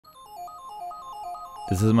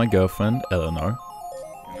This is my girlfriend, Eleanor.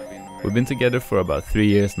 We've been together for about 3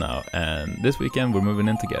 years now, and this weekend we're moving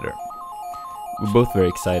in together. We're both very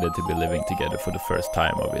excited to be living together for the first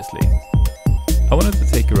time, obviously. I wanted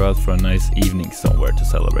to take her out for a nice evening somewhere to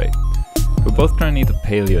celebrate. We're both trying to eat a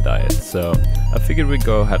paleo diet, so I figured we'd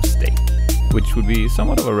go have steak, which would be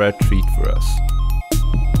somewhat of a rare treat for us.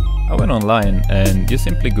 I went online and just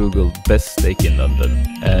simply googled best steak in London,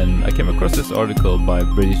 and I came across this article by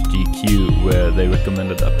British GQ where they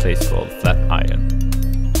recommended a place called Flatiron.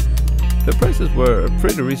 The prices were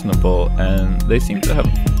pretty reasonable and they seem to have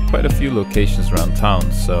quite a few locations around town,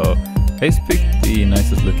 so I just picked the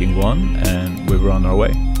nicest looking one and we were on our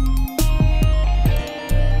way.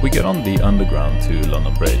 We got on the underground to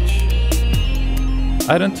London Bridge.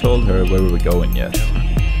 I hadn't told her where we were going yet,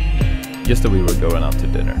 just that we were going out to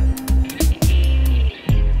dinner.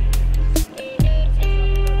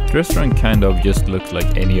 The restaurant kind of just looked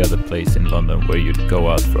like any other place in London where you'd go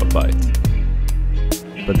out for a bite.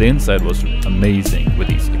 But the inside was amazing with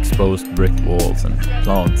these exposed brick walls and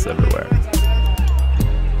plants everywhere.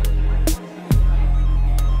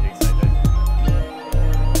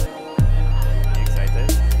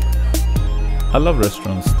 I love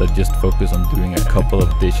restaurants that just focus on doing a couple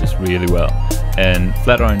of dishes really well, and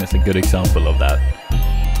Flatiron is a good example of that.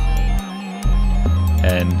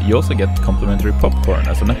 And you also get complimentary popcorn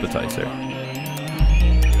as an appetizer.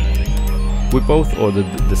 We both ordered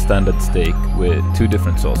the standard steak with 2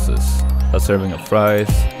 different sauces, a serving of fries,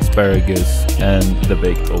 asparagus and the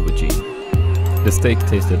baked aubergine. The steak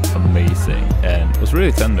tasted amazing and was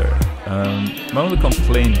really tender. My only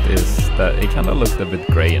complaint is that it kinda looked a bit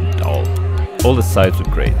grey and dull. All the sides were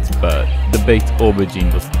great, but the baked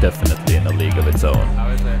aubergine was definitely in a league of its own.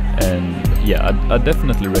 And yeah, I'd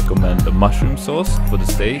definitely recommend the mushroom sauce for the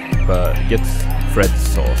steak, but get Fred's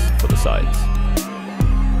sauce for the sides.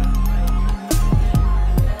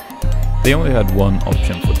 They only had one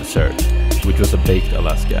option for dessert, which was a baked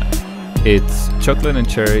Alaska. It's chocolate and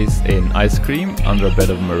cherries in ice cream under a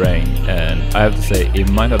bed of meringue, and I have to say it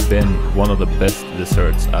might have been one of the best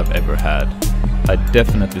desserts I've ever had. I'd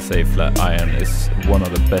definitely say Flatiron is one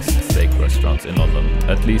of the best steak restaurants in London,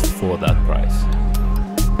 at least for that price.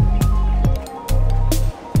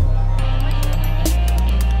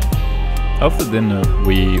 After dinner,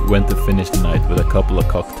 we went to finish the night with a couple of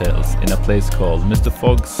cocktails in a place called Mr.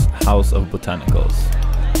 Fogg's House of Botanicals.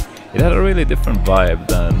 It had a really different vibe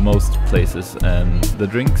than most places, and the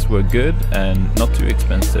drinks were good and not too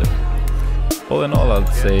expensive. All in all, I'd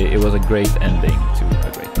say it was a great ending to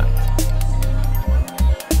a great